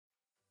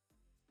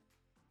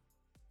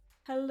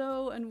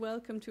Hello and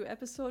welcome to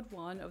episode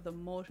 1 of the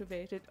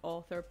Motivated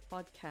Author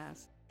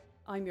podcast.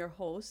 I'm your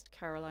host,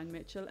 Caroline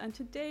Mitchell, and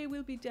today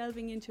we'll be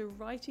delving into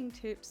writing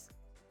tips,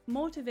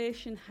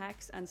 motivation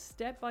hacks, and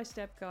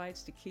step-by-step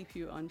guides to keep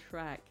you on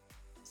track.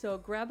 So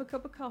grab a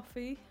cup of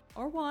coffee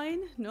or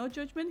wine, no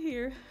judgment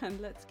here,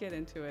 and let's get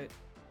into it.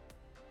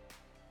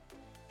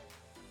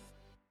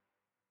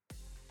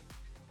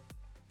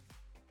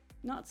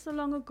 Not so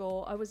long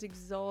ago, I was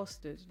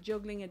exhausted,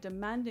 juggling a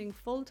demanding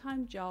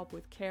full-time job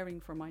with caring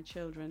for my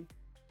children.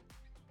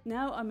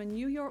 Now I'm a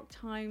New York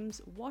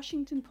Times,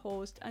 Washington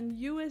Post, and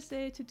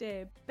USA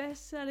Today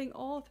best-selling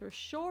author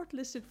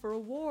shortlisted for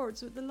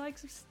awards with the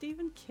likes of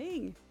Stephen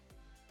King.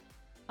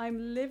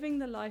 I'm living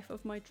the life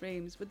of my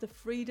dreams with the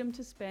freedom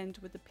to spend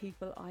with the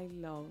people I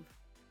love.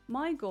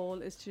 My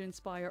goal is to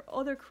inspire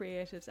other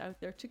creatives out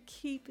there to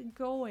keep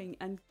going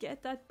and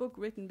get that book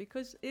written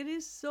because it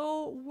is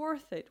so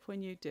worth it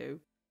when you do.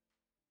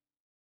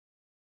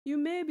 You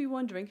may be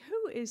wondering,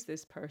 who is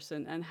this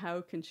person and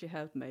how can she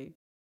help me?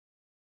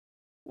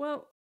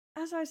 Well,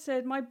 as I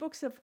said, my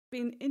books have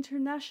been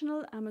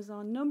international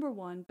Amazon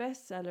 #1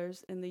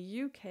 bestsellers in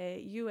the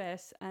UK,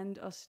 US and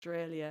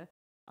Australia.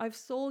 I've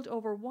sold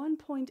over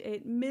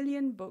 1.8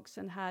 million books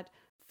and had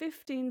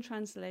 15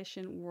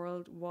 translations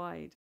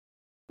worldwide.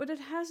 But it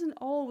hasn't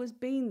always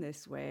been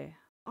this way.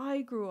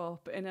 I grew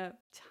up in a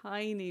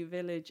tiny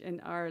village in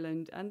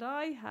Ireland and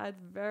I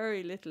had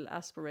very little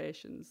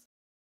aspirations.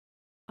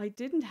 I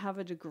didn't have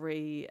a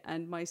degree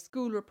and my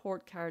school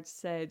report card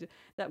said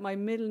that my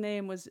middle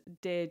name was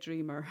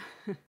Daydreamer.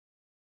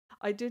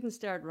 I didn't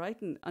start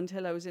writing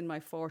until I was in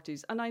my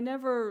 40s and I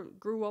never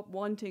grew up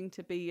wanting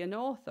to be an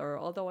author,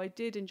 although I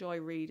did enjoy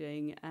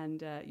reading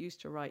and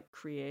used to write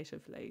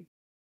creatively.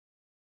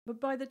 But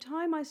by the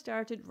time I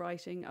started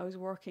writing, I was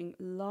working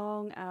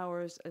long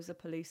hours as a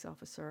police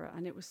officer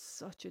and it was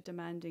such a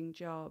demanding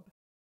job.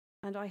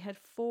 And I had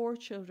 4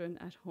 children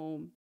at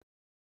home.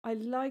 I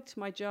liked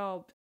my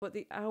job, but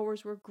the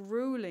hours were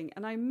grueling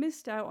and I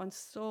missed out on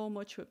so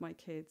much with my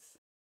kids.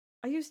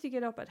 I used to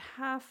get up at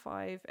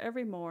 5:30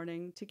 every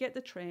morning to get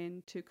the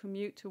train to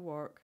commute to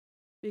work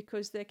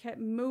because they kept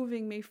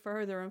moving me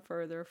further and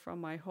further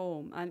from my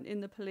home. And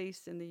in the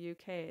police in the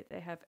UK, they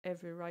have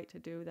every right to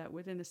do that.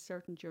 Within a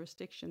certain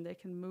jurisdiction, they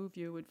can move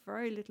you with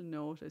very little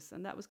notice.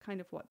 And that was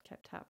kind of what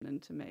kept happening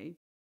to me.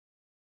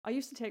 I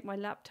used to take my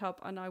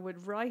laptop and I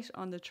would write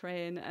on the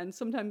train. And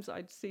sometimes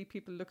I'd see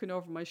people looking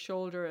over my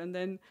shoulder. And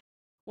then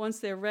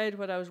once they read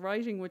what I was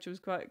writing, which was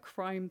quite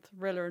crime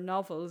thriller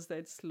novels,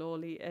 they'd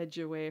slowly edge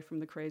away from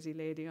the crazy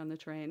lady on the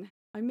train.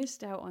 I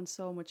missed out on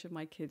so much of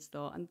my kids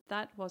though, and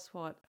that was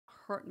what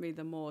hurt me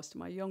the most.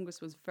 My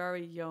youngest was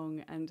very young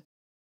and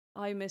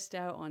I missed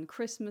out on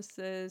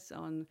Christmases,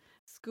 on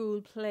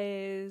school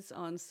plays,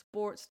 on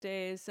sports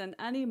days, and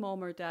any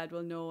mum or dad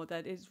will know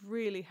that it's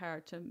really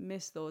hard to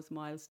miss those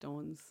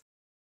milestones.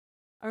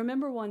 I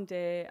remember one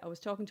day I was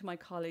talking to my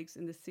colleagues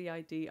in the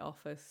CID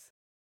office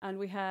and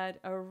we had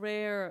a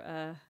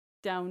rare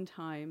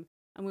downtime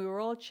and we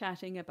were all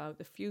chatting about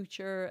the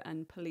future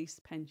and police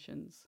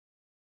pensions.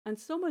 And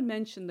someone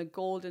mentioned the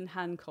golden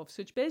handcuffs,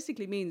 which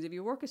basically means if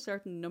you work a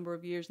certain number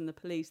of years in the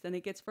police, then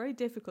it gets very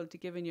difficult to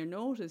give in your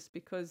notice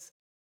because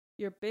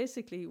you're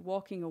basically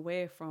walking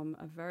away from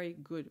a very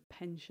good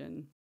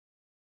pension.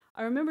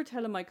 I remember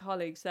telling my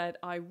colleagues that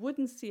I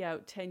wouldn't see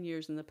out 10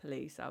 years in the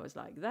police. I was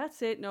like,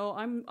 that's it. No,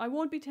 I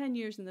won't be 10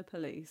 years in the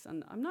police.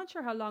 And I'm not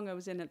sure how long I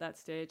was in at that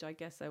stage. I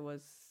guess I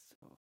was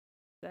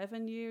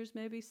 7 years,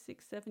 maybe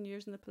 6, 7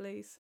 years in the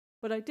police.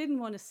 But I didn't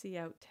want to see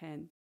out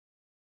 10.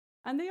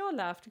 And they all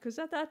laughed because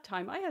at that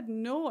time I had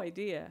no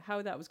idea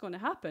how that was going to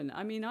happen.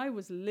 I mean, I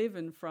was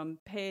living from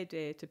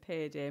payday to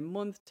payday,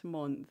 month to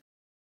month,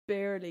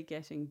 barely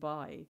getting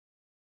by.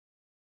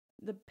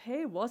 The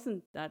pay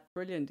wasn't that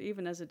brilliant.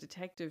 Even as a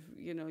detective,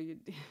 the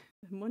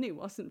money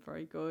wasn't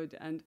very good.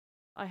 And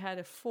I had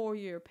a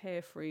 4-year pay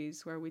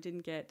freeze where we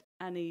didn't get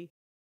any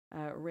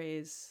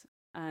raise.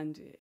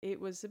 And it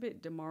was a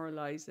bit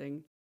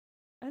demoralizing.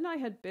 And I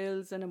had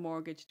bills and a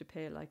mortgage to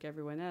pay like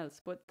everyone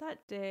else. But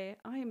that day,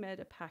 I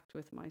made a pact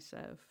with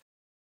myself.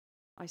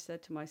 I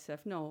said to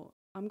myself, no,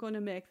 I'm going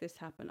to make this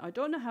happen. I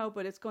don't know how,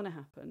 but it's going to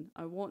happen.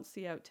 I won't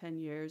see out 10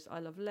 years.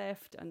 I'll have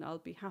left and I'll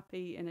be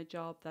happy in a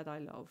job that I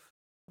love,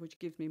 which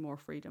gives me more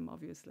freedom,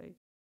 obviously.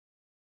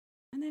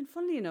 And then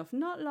funnily enough,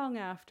 not long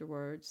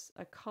afterwards,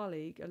 a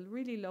colleague, a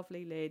really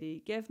lovely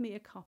lady, gave me a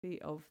copy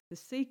of The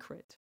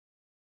Secret.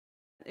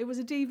 It was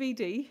a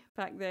DVD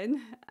back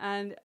then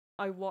and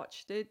I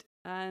watched it.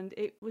 And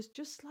it was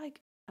just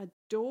like a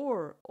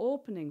door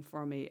opening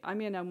for me. I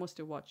mean, I must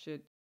have watched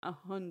it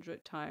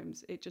 100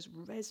 times. It just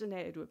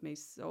resonated with me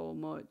so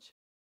much.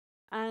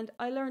 And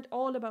I learned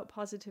all about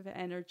positive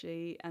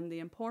energy and the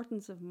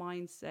importance of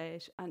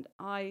mindset. And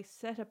I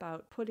set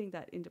about putting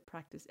that into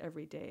practice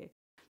every day.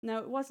 Now,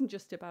 it wasn't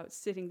just about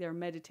sitting there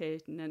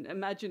meditating and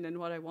imagining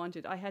what I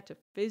wanted. I had to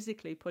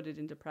physically put it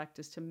into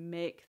practice to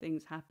make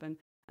things happen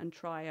and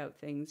try out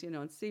things,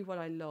 and see what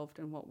I loved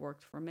and what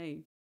worked for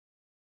me.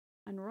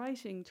 And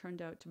writing turned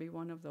out to be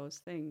one of those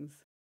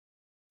things.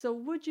 So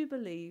would you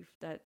believe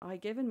that I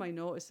gave in my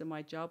notice of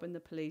my job in the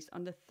police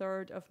on the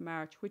 3rd of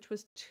March, which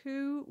was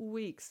 2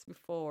 weeks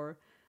before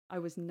I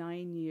was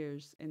 9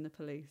 years in the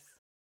police?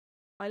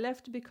 I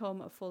left to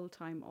become a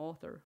full-time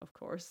author, of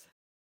course.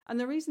 And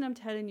the reason I'm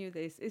telling you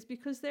this is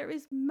because there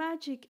is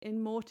magic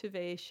in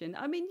motivation.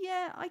 I mean,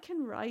 yeah, I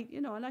can write,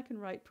 and I can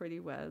write pretty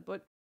well,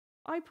 but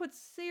I put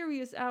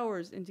serious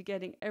hours into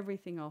getting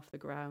everything off the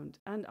ground.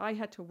 And I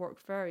had to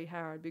work very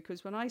hard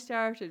because when I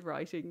started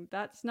writing,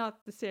 that's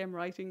not the same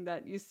writing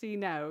that you see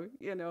now.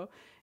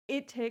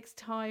 It takes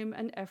time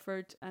and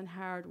effort and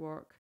hard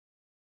work.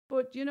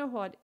 But you know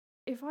what?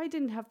 If I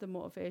didn't have the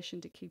motivation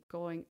to keep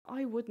going,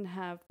 I wouldn't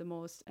have the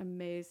most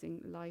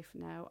amazing life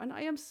now. And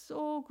I am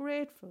so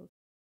grateful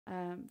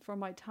for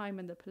my time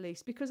in the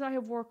police because I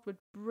have worked with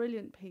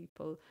brilliant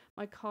people,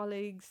 my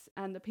colleagues,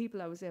 and the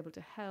people I was able to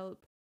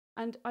help.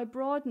 And I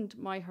broadened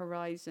my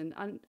horizon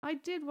and I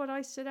did what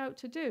I set out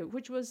to do,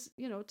 which was,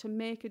 to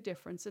make a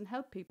difference and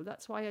help people.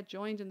 That's why I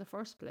joined in the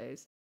first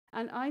place.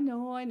 And I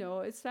know,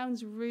 it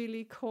sounds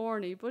really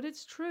corny, but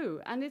it's true.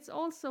 And it's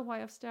also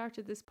why I've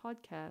started this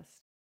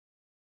podcast.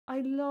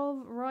 I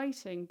love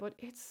writing, but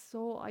it's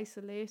so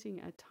isolating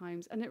at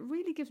times. And it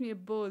really gives me a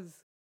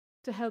buzz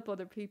to help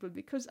other people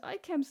because I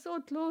came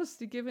so close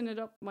to giving it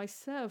up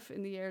myself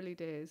in the early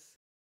days.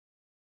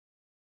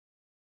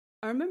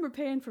 I remember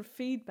paying for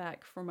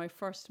feedback for my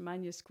first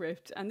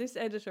manuscript, and this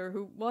editor,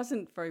 who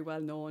wasn't very well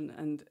known,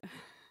 and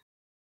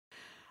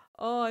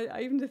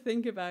I even to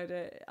think about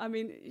it, I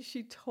mean,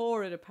 she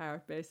tore it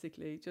apart,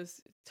 basically,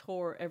 just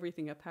tore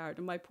everything apart.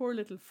 And my poor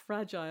little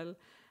fragile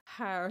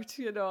heart,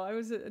 I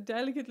was a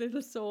delicate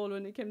little soul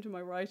when it came to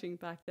my writing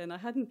back then. I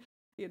hadn't,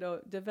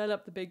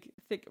 developed the big,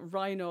 thick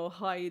rhino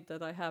hide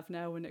that I have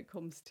now when it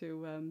comes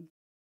to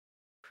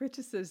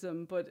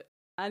criticism. But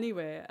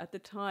anyway, at the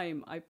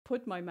time, I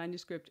put my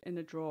manuscript in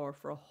a drawer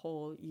for a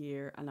whole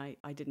year and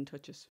I didn't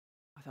touch it.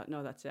 I thought,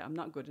 no, that's it. I'm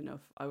not good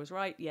enough. I was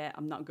right. Yeah,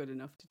 I'm not good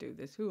enough to do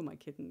this. Who am I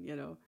kidding,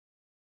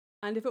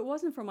 And if it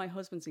wasn't for my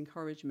husband's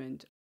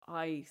encouragement,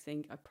 I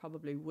think I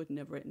probably wouldn't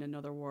have written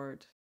another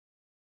word.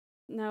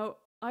 Now,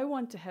 I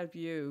want to help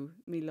you,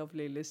 me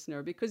lovely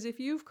listener, because if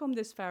you've come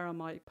this far on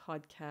my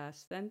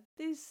podcast, then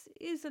this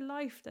is a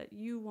life that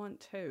you want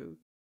too.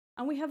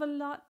 And we have a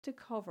lot to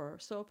cover,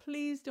 so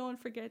please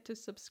don't forget to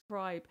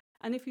subscribe.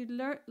 And if you'd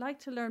like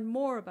to learn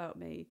more about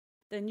me,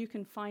 then you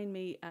can find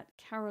me at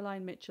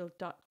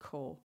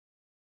carolinemitchell.co.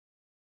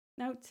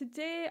 Now,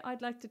 today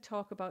I'd like to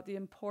talk about the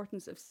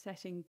importance of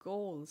setting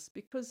goals,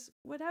 because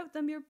without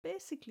them, you're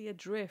basically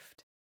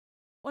adrift.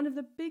 One of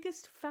the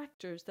biggest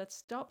factors that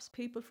stops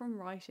people from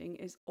writing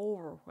is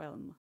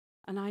overwhelm.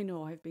 And I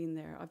know I've been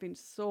there. I've been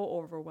so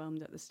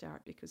overwhelmed at the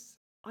start because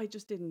I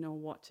just didn't know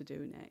what to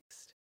do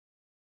next.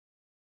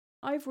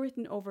 I've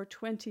written over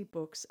 20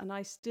 books and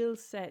I still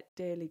set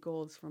daily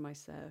goals for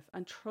myself.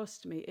 And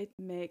trust me, it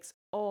makes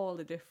all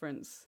the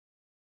difference.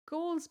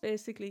 Goals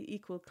basically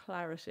equal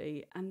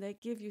clarity and they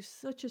give you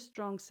such a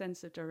strong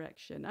sense of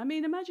direction. I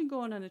mean, imagine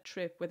going on a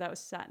trip without a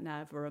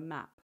sat-nav or a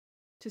map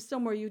to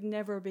somewhere you'd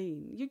never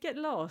been. You'd get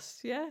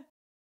lost, yeah?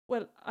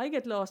 Well, I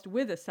get lost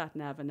with a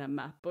sat-nav and a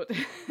map, but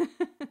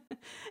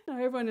now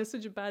everyone has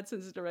such a bad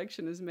sense of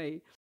direction as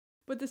me.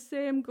 But the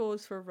same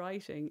goes for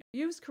writing.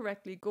 Used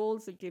correctly,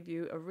 goals will give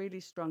you a really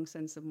strong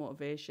sense of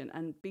motivation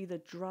and be the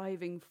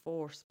driving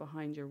force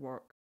behind your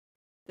work.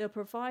 They'll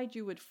provide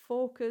you with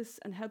focus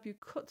and help you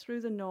cut through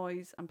the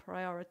noise and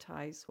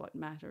prioritize what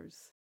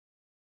matters.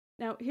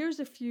 Now, here's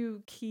a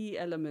few key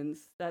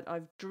elements that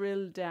I've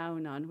drilled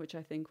down on, which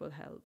I think will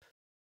help.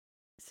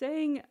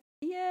 Saying,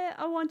 yeah,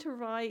 I want to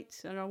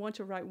write and I want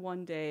to write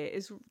one day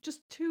is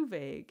just too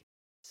vague.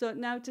 So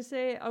now to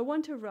say, I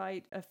want to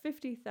write a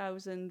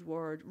 50,000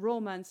 word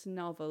romance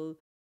novel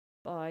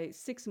by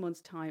 6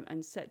 months' time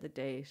and set the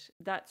date,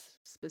 that's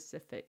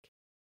specific.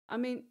 I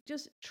mean,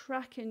 just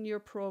tracking your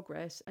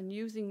progress and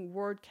using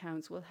word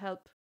counts will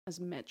help as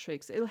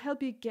metrics. It'll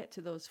help you get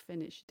to those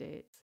finish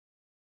dates.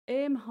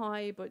 Aim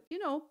high, but, be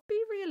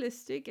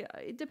realistic.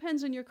 It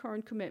depends on your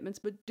current commitments,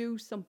 but do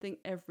something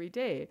every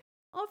day.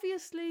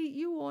 Obviously,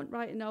 you won't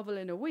write a novel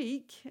in a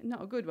week,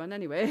 not a good one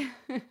anyway.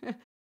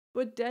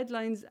 But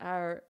deadlines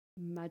are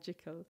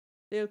magical.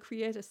 They'll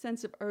create a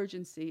sense of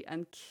urgency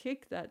and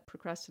kick that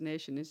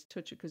procrastination into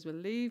touch, because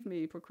believe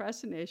me,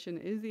 procrastination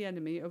is the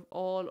enemy of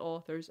all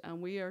authors and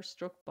we are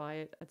struck by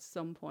it at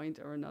some point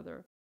or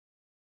another.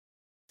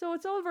 So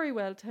it's all very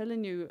well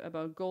telling you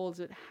about goals,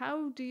 but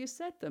how do you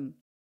set them?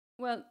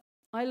 Well,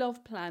 I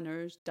love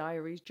planners,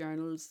 diaries,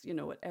 journals,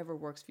 whatever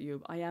works for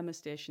you. I am a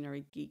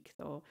stationery geek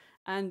though,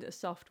 and a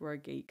software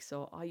geek,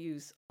 so I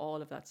use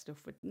all of that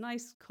stuff with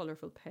nice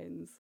colourful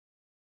pens.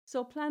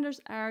 So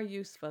planners are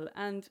useful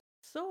and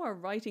so are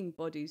writing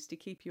buddies to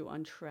keep you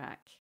on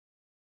track.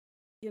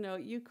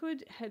 You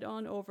could head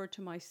on over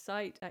to my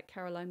site at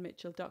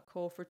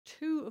carolinemitchell.co for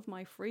 2 of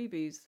my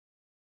freebies.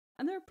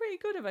 And they're pretty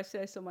good if I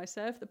say so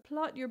myself. The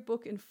Plot Your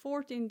Book in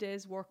 14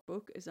 Days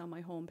workbook is on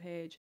my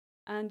homepage.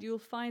 And you'll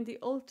find the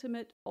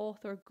Ultimate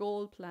Author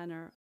Goal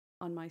Planner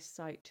on my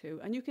site too.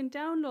 And you can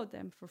download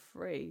them for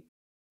free.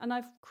 And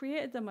I've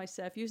created them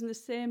myself using the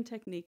same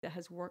technique that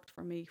has worked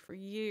for me for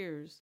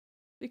years.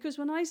 Because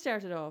when I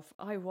started off,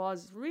 I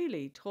was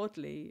really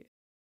totally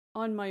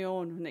on my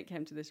own when it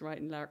came to this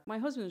writing lark. My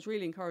husband was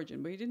really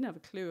encouraging, but he didn't have a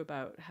clue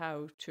about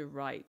how to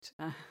write.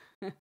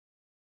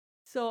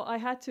 So I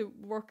had to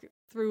work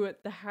through it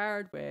the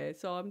hard way.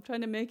 So I'm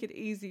trying to make it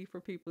easy for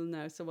people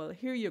now. So, well,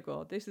 here you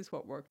go. This is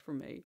what worked for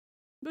me.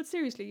 But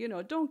seriously,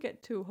 don't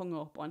get too hung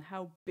up on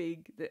how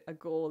big a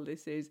goal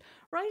this is.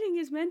 Writing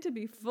is meant to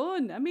be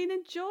fun. I mean,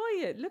 enjoy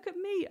it. Look at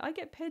me. I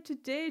get paid to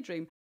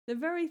daydream. The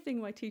very thing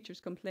my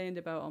teachers complained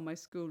about on my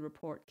school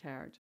report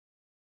card.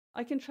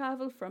 I can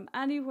travel from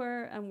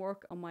anywhere and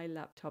work on my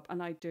laptop.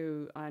 And I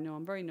do. I know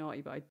I'm very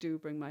naughty, but I do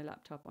bring my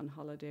laptop on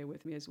holiday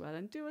with me as well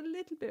and do a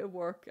little bit of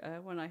work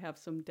when I have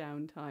some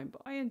downtime.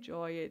 But I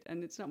enjoy it.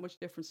 And it's not much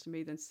difference to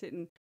me than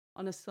sitting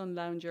on a sun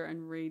lounger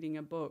and reading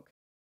a book.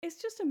 It's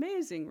just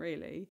amazing,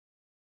 really.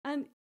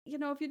 And,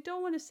 if you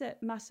don't want to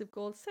set massive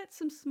goals, set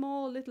some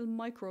small little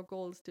micro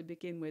goals to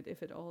begin with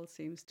if it all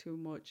seems too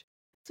much,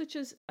 such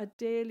as a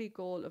daily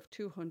goal of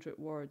 200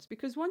 words.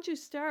 Because once you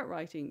start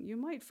writing, you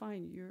might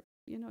find you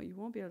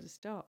won't be able to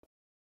stop.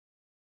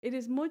 It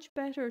is much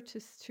better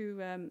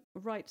to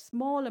write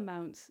small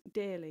amounts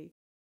daily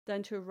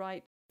than to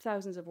write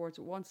thousands of words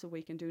once a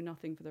week and do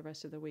nothing for the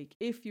rest of the week.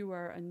 If you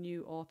are a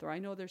new author, I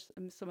know there's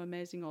some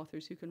amazing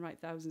authors who can write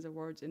thousands of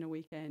words in a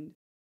weekend.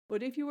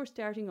 But if you were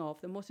starting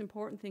off, the most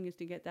important thing is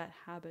to get that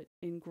habit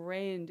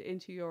ingrained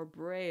into your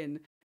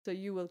brain so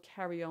you will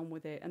carry on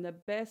with it. And the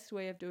best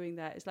way of doing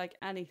that is like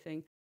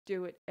anything,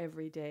 do it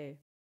every day.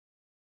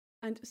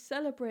 And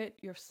celebrate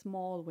your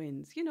small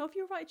wins. If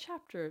you write a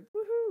chapter,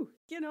 woohoo,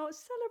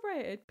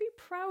 celebrate it, be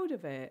proud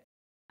of it.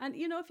 And,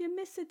 if you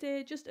miss a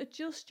day, just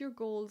adjust your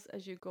goals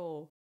as you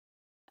go.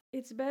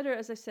 It's better,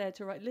 as I said,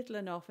 to write little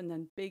and often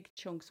than big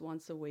chunks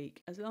once a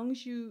week, as long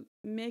as you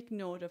make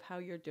note of how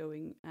you're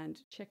doing and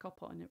check up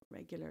on it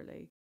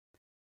regularly.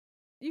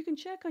 You can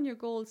check on your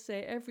goals,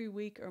 say, every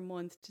week or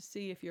month to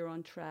see if you're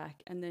on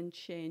track and then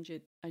change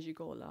it as you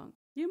go along.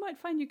 You might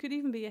find you could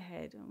even be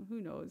ahead.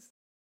 Who knows?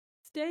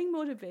 Staying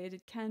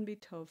motivated can be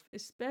tough,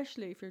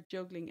 especially if you're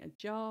juggling a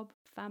job,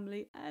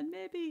 family, and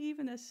maybe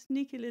even a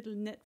sneaky little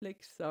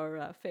Netflix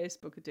or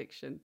Facebook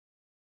addiction.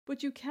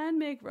 But you can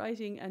make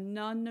writing a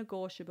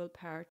non-negotiable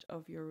part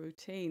of your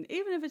routine.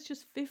 Even if it's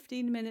just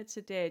 15 minutes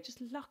a day,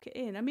 just lock it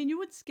in. I mean, you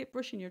wouldn't skip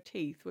brushing your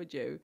teeth, would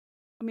you?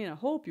 I mean, I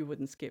hope you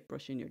wouldn't skip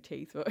brushing your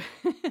teeth.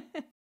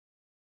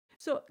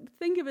 So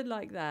think of it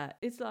like that.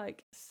 It's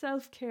like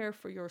self-care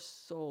for your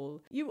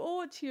soul. You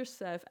owe it to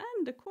yourself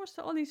and, of course,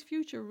 to all these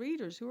future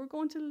readers who are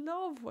going to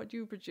love what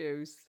you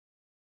produce.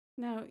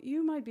 Now,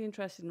 you might be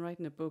interested in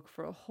writing a book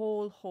for a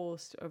whole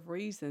host of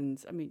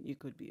reasons. I mean, you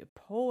could be a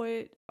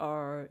poet,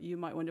 or you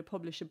might want to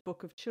publish a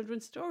book of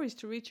children's stories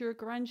to reach your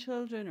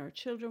grandchildren or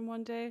children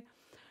one day.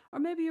 Or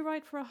maybe you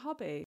write for a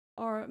hobby.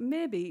 Or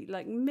maybe,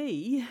 like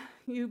me,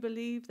 you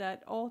believe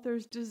that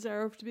authors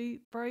deserve to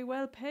be very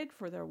well paid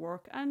for their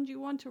work and you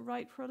want to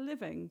write for a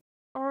living.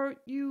 Or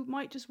you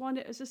might just want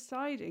it as a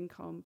side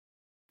income.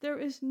 There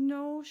is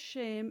no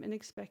shame in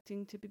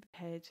expecting to be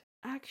paid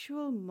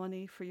actual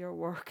money for your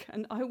work,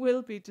 and I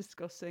will be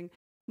discussing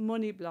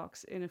money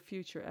blocks in a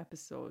future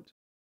episode.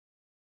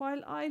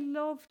 While I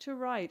love to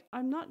write,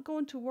 I'm not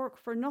going to work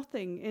for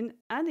nothing in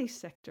any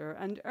sector,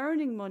 and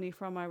earning money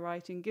from my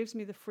writing gives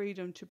me the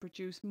freedom to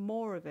produce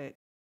more of it,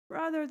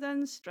 rather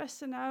than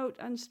stressing out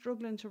and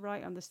struggling to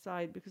write on the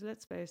side, because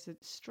let's face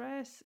it,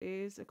 stress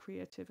is a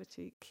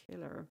creativity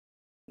killer.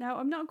 Now,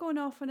 I'm not going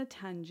off on a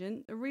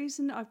tangent. The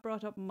reason I've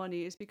brought up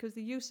money is because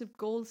the use of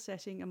goal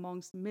setting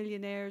amongst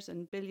millionaires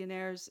and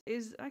billionaires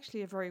is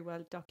actually a very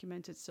well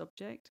documented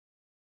subject.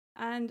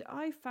 And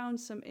I found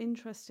some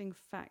interesting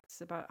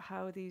facts about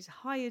how these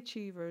high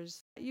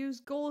achievers use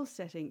goal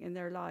setting in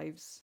their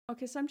lives.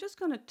 Okay, so I'm just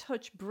going to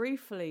touch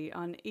briefly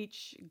on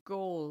each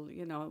goal,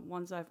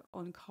 ones I've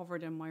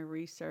uncovered in my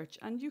research,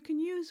 and you can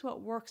use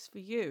what works for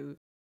you.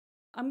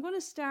 I'm going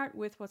to start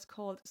with what's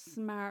called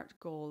SMART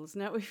goals.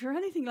 Now, if you're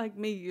anything like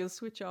me, you'll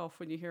switch off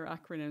when you hear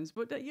acronyms,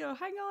 but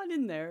hang on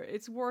in there.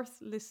 It's worth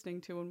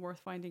listening to and worth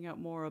finding out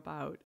more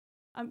about.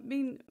 I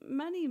mean,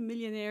 many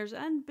millionaires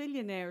and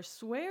billionaires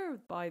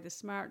swear by the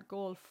SMART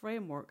goal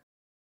framework,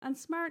 and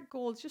SMART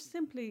goals just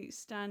simply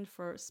stand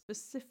for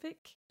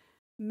specific,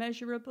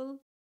 measurable,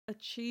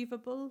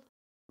 achievable,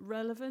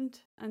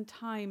 relevant, and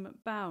time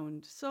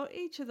bound. So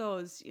each of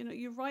those,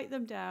 you write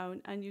them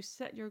down and you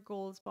set your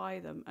goals by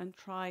them and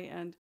try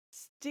and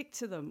stick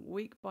to them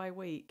week by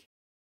week.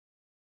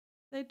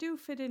 They do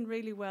fit in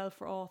really well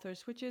for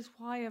authors, which is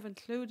why I've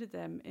included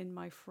them in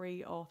my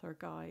free author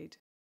guide.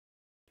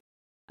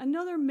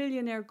 Another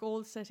millionaire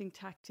goal setting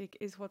tactic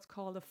is what's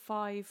called the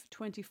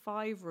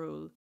 5-25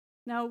 rule.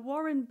 Now,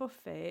 Warren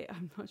Buffett,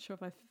 I'm not sure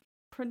if I've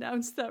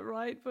pronounced that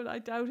right, but I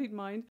doubt he'd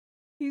mind.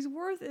 He's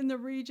worth in the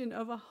region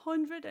of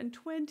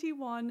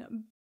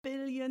 $121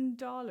 billion,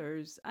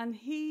 and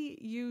he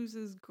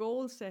uses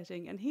goal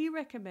setting, and he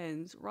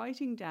recommends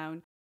writing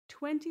down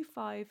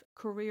 25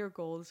 career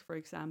goals, for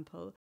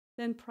example,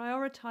 then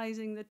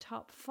prioritizing the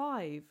top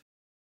 5.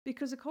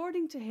 Because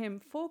according to him,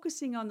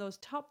 focusing on those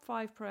top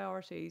 5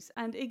 priorities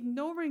and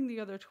ignoring the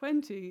other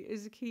 20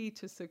 is a key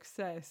to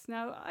success.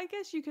 Now, I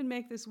guess you can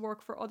make this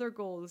work for other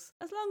goals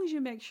as long as you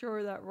make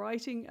sure that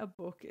writing a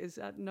book is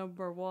at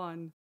number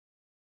 1.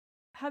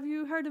 Have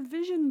you heard of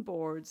vision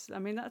boards? I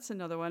mean, that's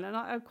another one, and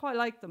I quite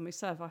like them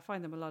myself. I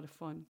find them a lot of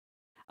fun.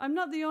 I'm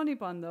not the only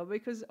one, though,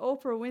 because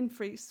Oprah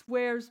Winfrey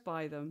swears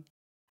by them.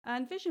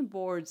 And vision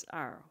boards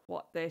are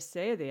what they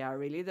say they are,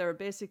 really. They're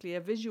basically a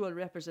visual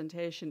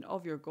representation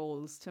of your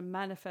goals to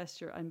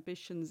manifest your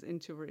ambitions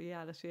into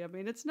reality. I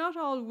mean, it's not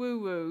all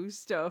woo-woo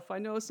stuff. I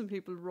know some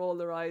people roll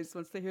their eyes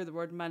once they hear the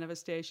word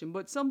manifestation,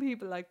 but some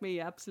people like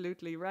me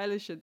absolutely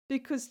relish it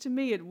because to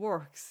me it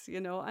works,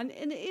 and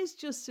it is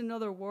just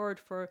another word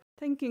for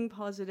thinking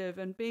positive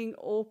and being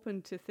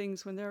open to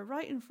things when they're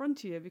right in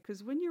front of you,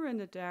 because when you're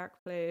in a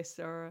dark place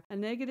or a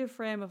negative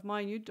frame of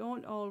mind, you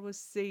don't always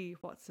see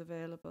what's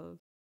available.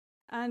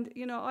 And,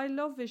 I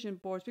love vision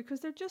boards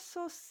because they're just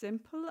so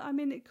simple. I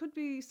mean, it could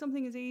be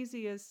something as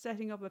easy as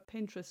setting up a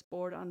Pinterest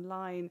board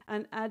online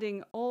and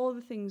adding all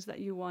the things that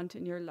you want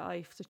in your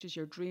life, such as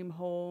your dream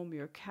home,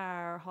 your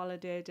car,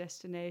 holiday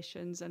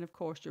destinations, and of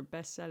course, your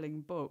best-selling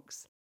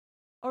books.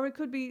 Or it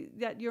could be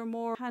that you're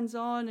more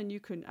hands-on and you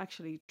can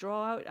actually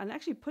draw out, and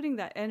actually putting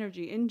that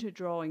energy into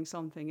drawing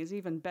something is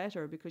even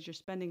better because you're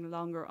spending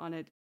longer on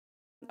it.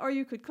 Or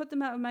you could cut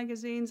them out of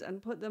magazines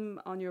and put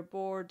them on your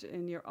board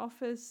in your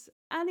office.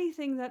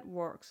 Anything that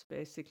works,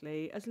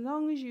 basically, as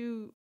long as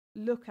you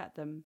look at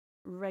them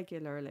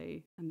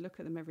regularly and look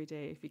at them every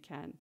day if you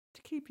can,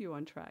 to keep you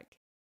on track.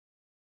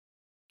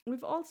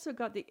 We've also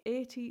got the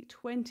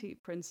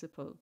 80-20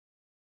 principle.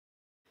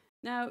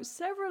 Now,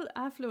 several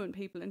affluent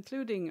people,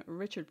 including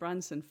Richard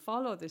Branson,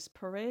 follow this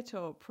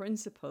Pareto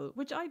principle,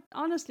 which I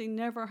honestly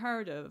never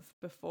heard of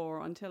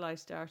before until I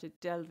started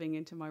delving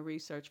into my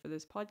research for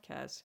this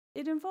podcast.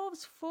 It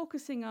involves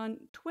focusing on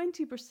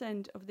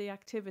 20% of the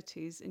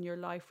activities in your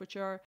life which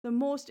are the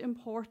most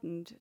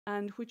important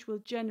and which will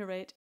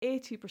generate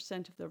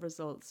 80% of the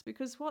results.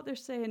 Because what they're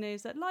saying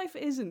is that life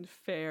isn't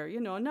fair,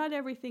 not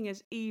everything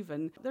is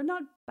even. They're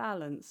not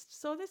balanced.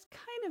 So this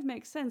kind of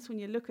makes sense when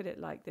you look at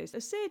it like this.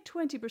 Say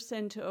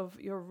 20% of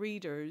your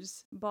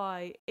readers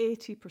buy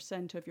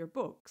 80% of your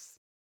books.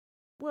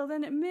 Well,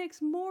 then it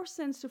makes more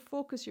sense to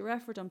focus your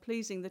effort on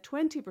pleasing the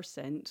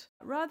 20%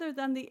 rather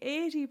than the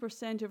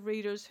 80% of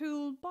readers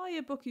who'll buy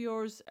a book of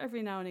yours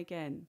every now and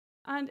again.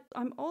 And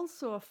I'm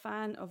also a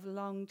fan of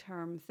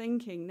long-term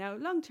thinking. Now,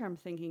 long-term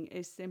thinking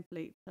is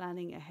simply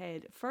planning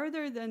ahead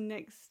further than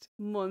next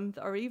month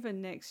or even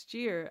next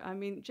year. I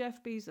mean,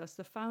 Jeff Bezos,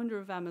 the founder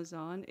of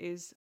Amazon,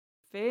 is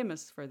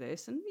famous for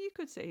this, and you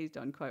could say he's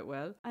done quite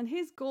well. And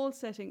his goal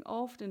setting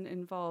often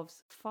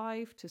involves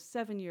 5 to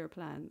 7 year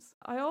plans.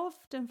 I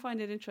often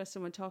find it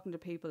interesting when talking to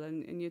people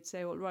and you'd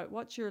say, well, right,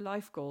 what's your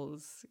life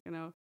goals?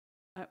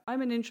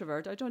 I'm an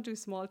introvert. I don't do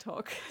small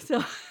talk.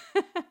 So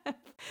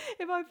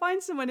if I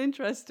find someone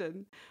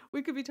interested,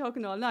 we could be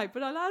talking all night,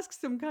 but I'll ask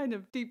some kind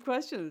of deep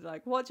questions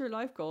like, what's your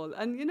life goal?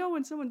 And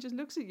when someone just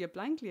looks at you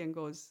blankly and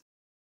goes,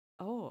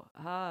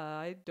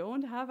 I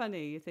don't have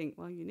any. You think,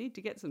 well, you need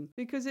to get some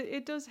because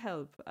it does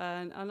help.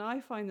 And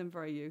I find them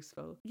very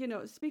useful.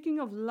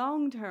 Speaking of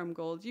long-term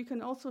goals, you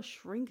can also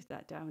shrink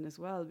that down as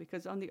well.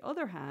 Because on the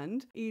other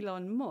hand,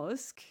 Elon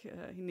Musk,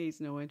 he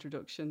needs no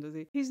introduction, does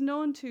he? He's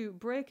known to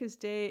break his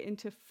day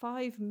into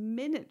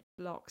 5-minute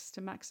blocks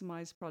to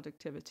maximize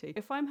productivity.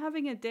 If I'm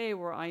having a day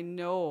where I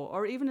know,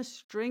 or even a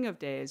string of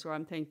days where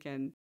I'm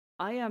thinking,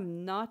 I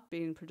am not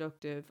being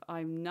productive,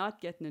 I'm not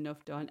getting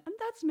enough done, and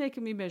that's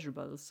making me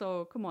miserable.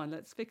 So come on,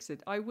 let's fix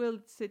it. I will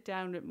sit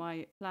down with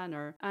my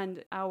planner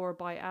and hour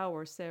by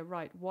hour say,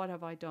 right, what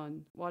have I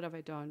done? What have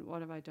I done?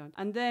 What have I done?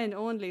 And then,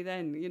 only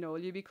then,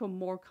 you become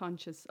more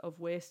conscious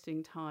of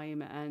wasting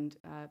time and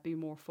be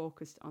more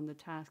focused on the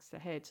tasks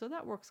ahead. So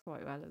that works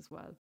quite well as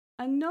well.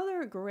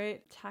 Another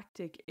great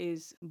tactic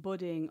is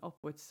buddying up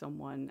with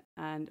someone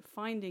and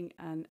finding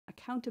an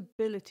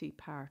accountability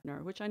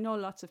partner, which I know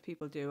lots of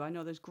people do. I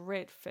know there's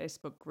great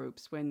Facebook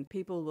groups when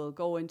people will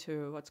go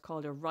into what's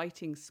called a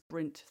writing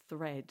sprint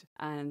thread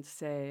and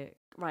say,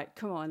 right,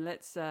 come on,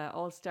 let's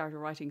all start a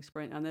writing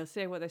sprint. And they'll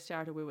say what they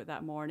started with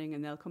that morning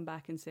and they'll come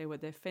back and say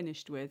what they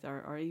finished with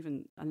or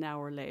even an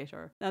hour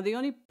later. Now, the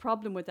only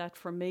problem with that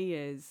for me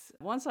is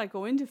once I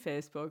go into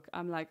Facebook,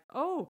 I'm like,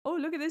 oh,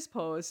 look at this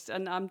post.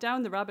 And I'm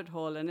down the rabbit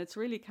hole and it's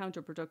really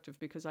counterproductive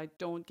because I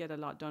don't get a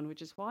lot done,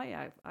 which is why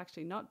I've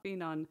actually not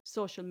been on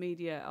social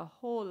media a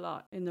whole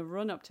lot in the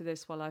run up to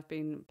this while I've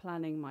been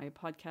planning my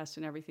podcast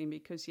and everything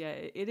because, yeah,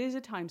 it is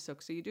a time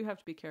suck. So you do have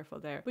to be careful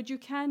there. But you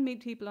can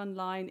meet people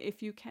online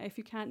if you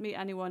can't meet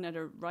anyone at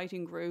a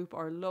writing group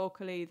or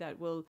locally that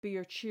will be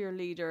your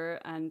cheerleader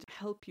and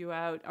help you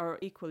out, or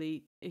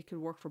equally it could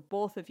work for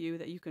both of you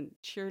that you can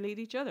cheerlead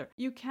each other.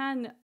 You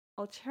can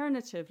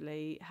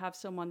Alternatively, have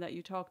someone that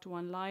you talk to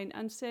online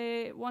and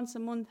say once a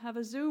month have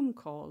a Zoom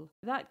call.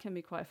 That can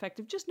be quite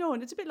effective. Just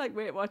knowing, it's a bit like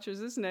Weight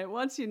Watchers, isn't it?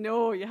 Once you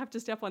know you have to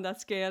step on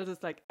that scale,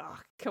 it's like, oh,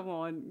 come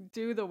on,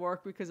 do the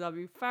work, because I'll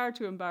be far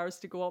too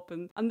embarrassed to go up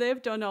and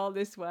they've done all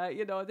this way,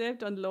 you know, they've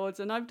done loads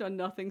and I've done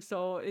nothing.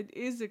 So it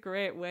is a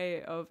great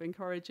way of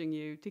encouraging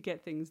you to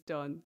get things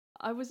done.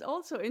 I was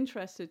also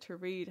interested to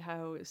read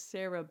how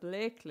Sarah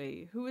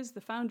Blakely, who is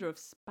the founder of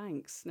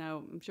Spanx,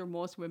 now I'm sure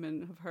most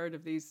women have heard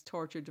of these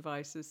torture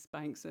devices.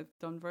 Spanx have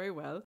done very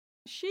well.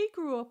 She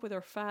grew up with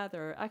her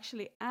father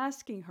actually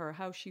asking her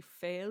how she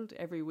failed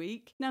every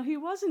week. Now, he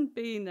wasn't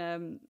being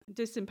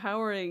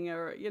disempowering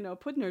or, you know,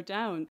 putting her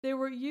down. They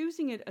were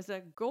using it as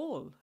a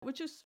goal, which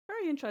is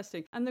very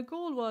interesting. And the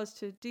goal was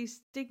to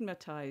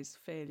destigmatize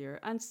failure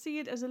and see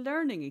it as a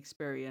learning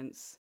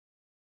experience.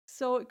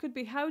 So it could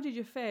be, how did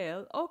you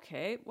fail?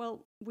 Okay,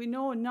 well, we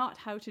know not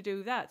how to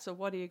do that. So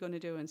what are you going to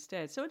do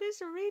instead? So it is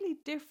a really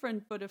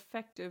different but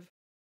effective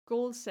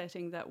goal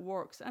setting that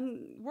works,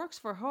 and works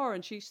for her,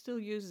 and she still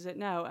uses it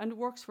now, and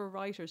works for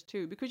writers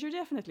too, because you're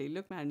definitely,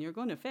 look man, you're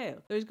going to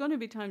fail. There's going to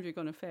be times you're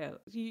going to fail.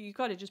 You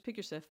got to just pick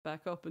yourself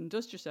back up and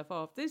dust yourself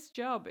off. This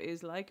job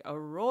is like a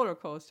roller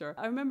coaster.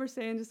 I remember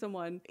saying to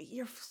someone,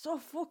 you're so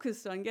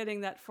focused on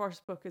getting that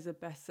first book as a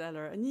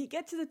bestseller, and you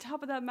get to the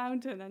top of that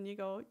mountain and you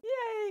go,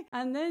 yay,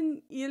 and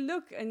then you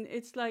look and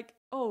it's like,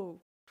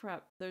 oh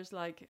crap, there's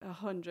like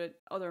 100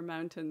 other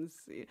mountains.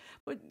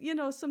 But you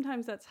know,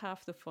 sometimes that's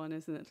half the fun,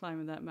 isn't it,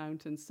 climbing that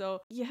mountain?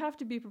 So you have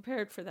to be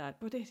prepared for that,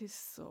 but it is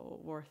so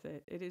worth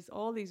it. It is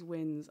all these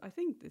wins. I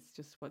think it's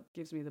just what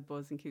gives me the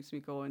buzz and keeps me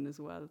going as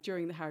well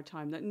during the hard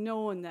time, that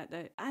knowing that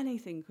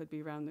anything could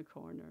be around the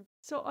corner.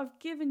 So I've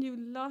given you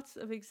lots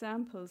of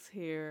examples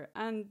here,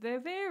 and they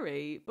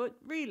vary, but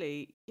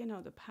really, you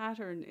know, the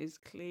pattern is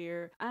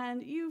clear,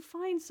 and you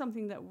find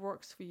something that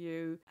works for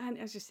you. And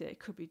as you say, it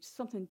could be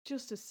something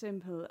just as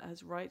simple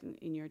as writing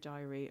in your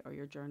diary or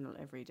your journal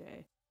every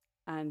day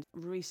and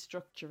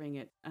restructuring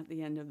it at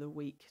the end of the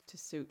week to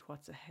suit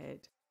what's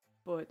ahead.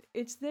 But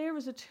it's there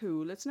as a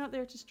tool. It's not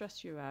there to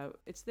stress you out.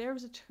 It's there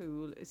as a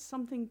tool. It's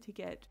something to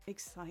get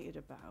excited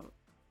about.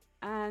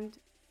 And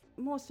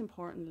most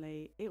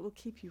importantly, it will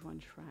keep you on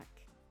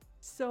track.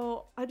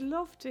 So I'd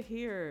love to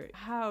hear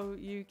how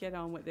you get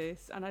on with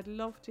this, and I'd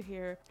love to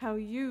hear how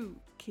you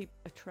keep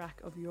a track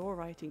of your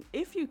writing,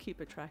 if you keep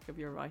a track of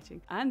your writing,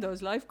 and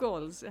those life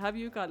goals. Have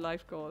you got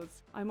life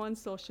goals? I'm on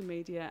social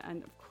media,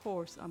 and of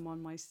course I'm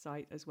on my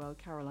site as well,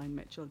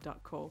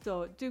 carolinemitchell.co.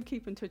 So do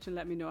keep in touch and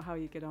let me know how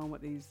you get on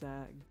with these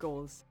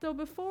goals. So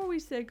before we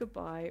say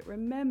goodbye,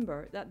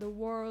 remember that the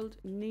world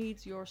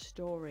needs your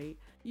story.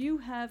 You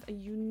have a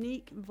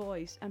unique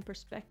voice and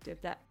perspective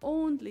that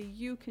only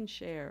you can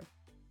share.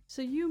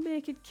 So you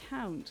make it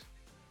count.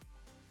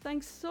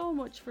 Thanks so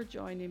much for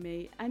joining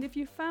me. And if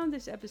you found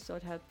this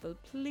episode helpful,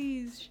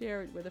 please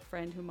share it with a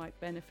friend who might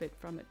benefit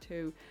from it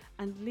too.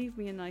 And leave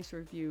me a nice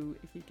review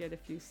if you get a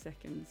few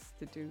seconds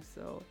to do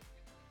so.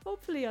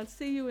 Hopefully I'll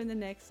see you in the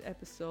next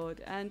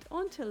episode. And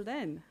until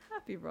then,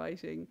 happy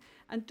writing.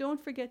 And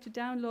don't forget to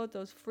download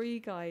those free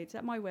guides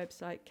at my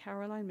website,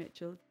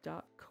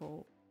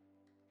 carolinemitchell.co.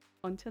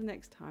 Until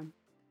next time,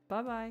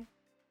 bye bye.